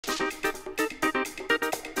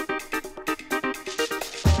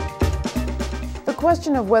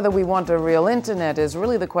question of whether we want a real internet is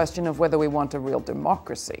really the question of whether we want a real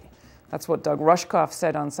democracy. That's what Doug Rushkoff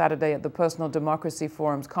said on Saturday at the Personal Democracy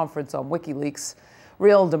Forum's conference on WikiLeaks.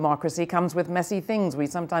 Real democracy comes with messy things we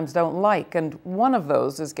sometimes don't like, and one of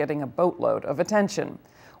those is getting a boatload of attention.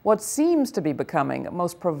 What seems to be becoming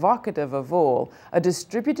most provocative of all, a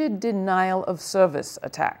distributed denial of service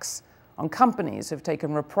attacks on companies who've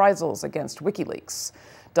taken reprisals against WikiLeaks.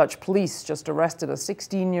 Dutch police just arrested a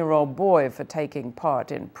 16-year-old boy for taking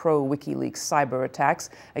part in pro-WikiLeaks cyber attacks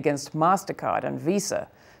against MasterCard and Visa.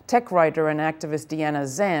 Tech writer and activist Deanna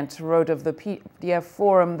Zant wrote of the PDF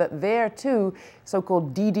forum that there, too,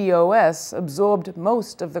 so-called DDoS absorbed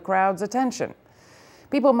most of the crowd's attention.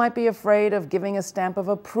 People might be afraid of giving a stamp of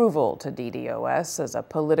approval to DDoS as a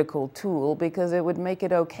political tool because it would make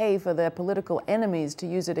it okay for their political enemies to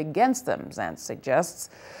use it against them, Zant suggests.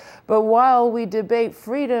 But while we debate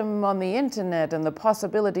freedom on the internet and the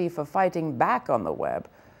possibility for fighting back on the web,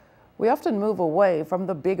 we often move away from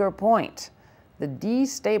the bigger point. The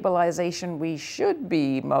destabilization we should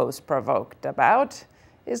be most provoked about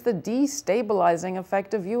is the destabilizing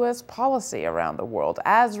effect of U.S. policy around the world,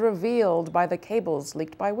 as revealed by the cables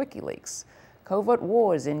leaked by WikiLeaks. Covert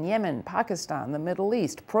wars in Yemen, Pakistan, the Middle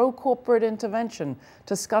East, pro-corporate intervention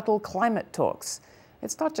to scuttle climate talks.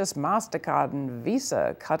 It's not just MasterCard and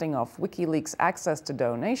Visa cutting off WikiLeaks' access to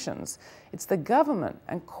donations. It's the government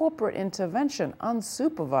and corporate intervention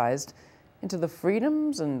unsupervised into the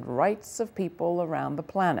freedoms and rights of people around the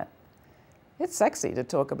planet. It's sexy to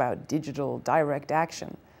talk about digital direct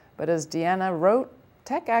action, but as Deanna wrote,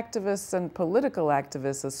 tech activists and political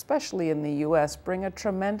activists, especially in the US, bring a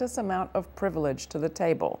tremendous amount of privilege to the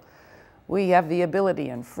table. We have the ability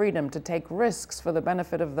and freedom to take risks for the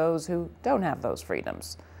benefit of those who don't have those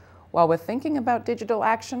freedoms. While we're thinking about digital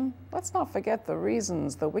action, let's not forget the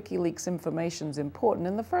reasons the WikiLeaks information's important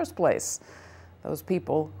in the first place. Those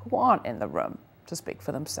people who aren't in the room to speak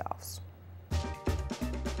for themselves.